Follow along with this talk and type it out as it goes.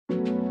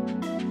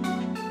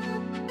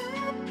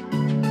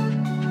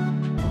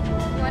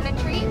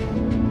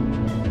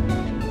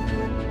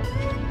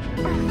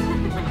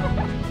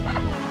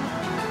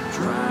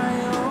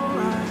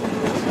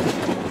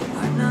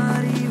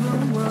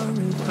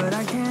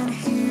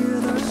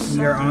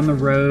We are on the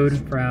road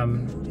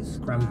from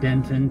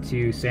Denton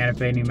to Santa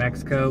Fe, New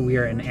Mexico. We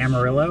are in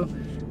Amarillo.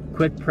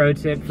 Quick pro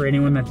tip for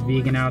anyone that's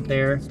vegan out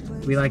there.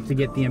 We like to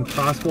get the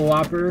Impossible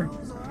Whopper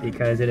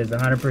because it is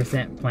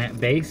 100%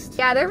 plant-based.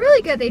 Yeah, they're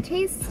really good. They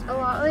taste a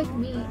lot like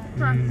meat.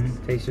 Huh?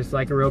 Tastes just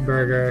like a real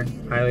burger.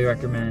 Highly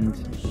recommend.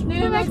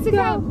 New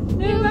Mexico!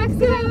 New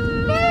Mexico!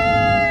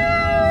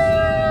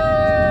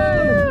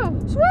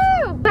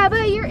 Woo!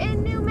 Bubba, you're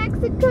in New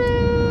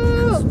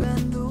Mexico!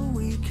 Spend the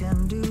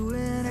weekend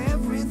doing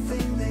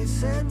everything they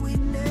said we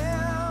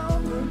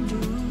never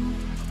do.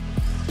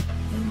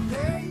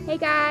 Hey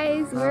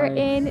guys, we're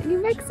in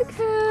New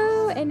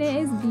Mexico and it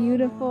is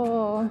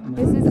beautiful.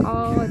 This is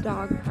all a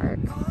dog park.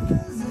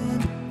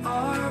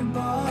 Our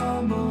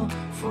bubble,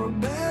 for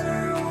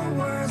better or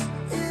worse,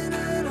 in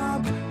an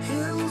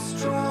uphill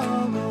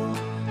struggle.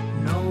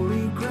 No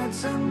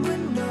regrets and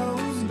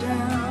windows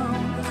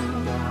down,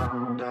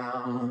 down,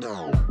 down,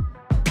 down.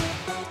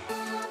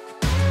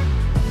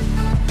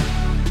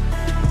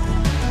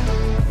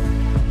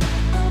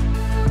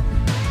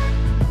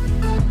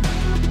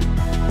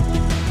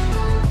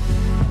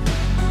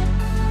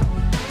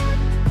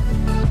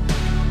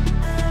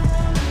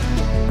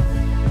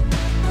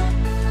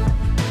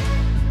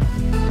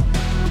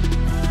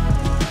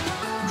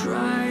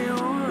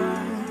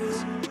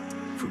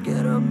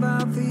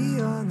 About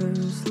the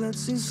others,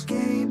 let's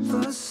escape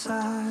the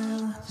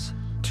silence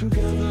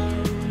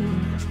together.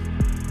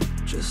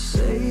 Just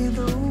say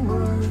the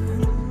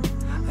word.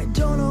 I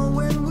don't know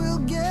when we'll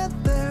get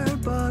there,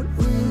 but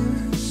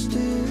we're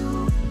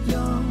still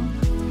young.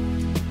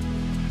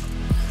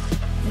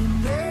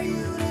 In their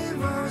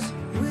universe,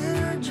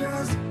 we're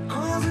just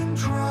causing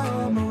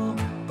trouble,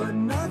 but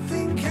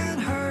nothing can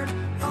hurt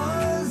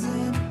us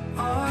in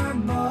our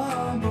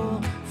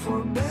bubble,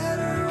 for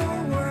better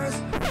or worse.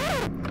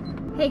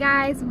 Hey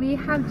guys, we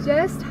have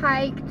just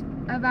hiked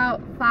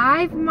about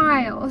 5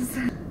 miles.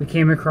 We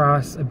came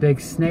across a big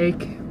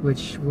snake,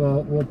 which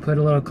we'll put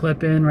a little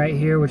clip in right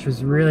here, which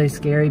was really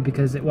scary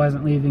because it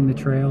wasn't leaving the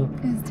trail.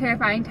 It was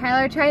terrifying.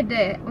 Tyler tried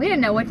to, we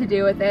didn't know what to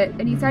do with it,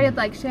 and he started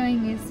like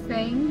showing his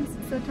fangs.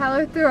 So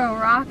Tyler threw a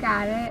rock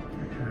at it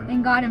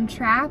and got him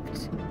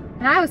trapped.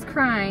 And I was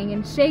crying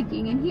and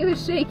shaking, and he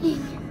was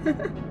shaking.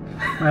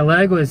 My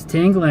leg was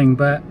tingling,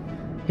 but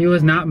he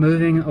was not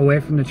moving away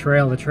from the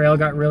trail. The trail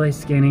got really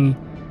skinny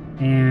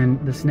and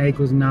the snake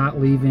was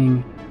not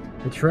leaving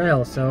the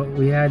trail, so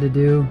we had to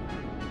do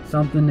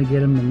something to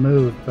get him to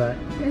move, but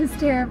it was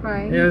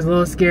terrifying. It was a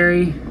little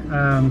scary.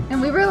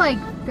 And we were like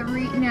it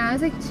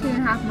was like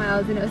 2.5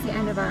 miles and it was the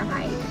end of our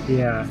hike.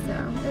 Yeah.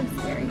 So it was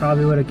scary.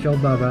 Probably would have killed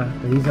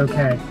Bubba, but he's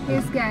okay. He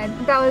was good.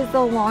 That was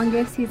the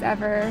longest he's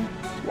ever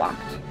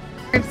walked.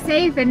 We're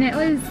safe and it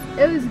was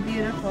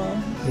beautiful.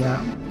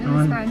 Yeah. It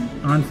was fun.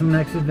 On some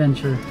next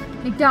adventure.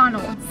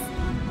 McDonald's.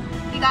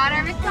 We got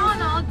our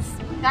McDonald's.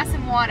 Got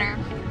some water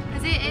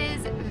because it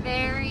is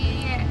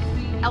very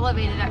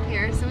elevated up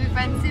here, so we've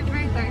been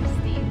super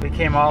thirsty. We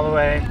came all the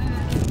way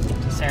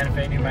to Santa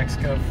Fe, New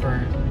Mexico for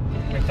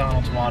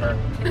McDonald's water.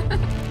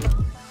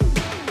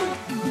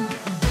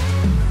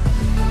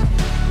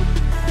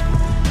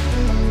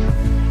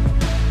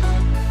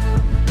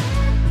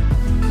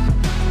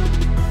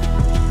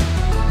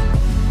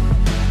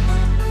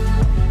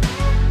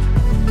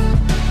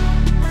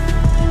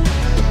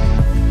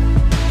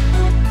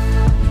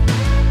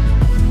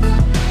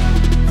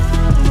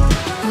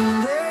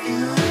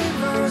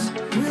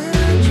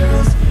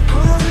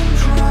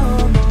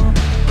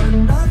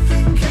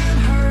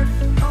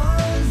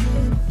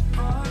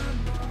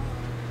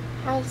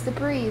 How's the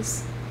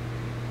breeze?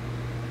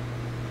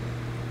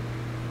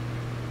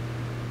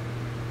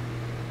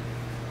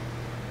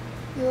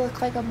 You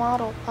look like a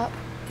model, pup.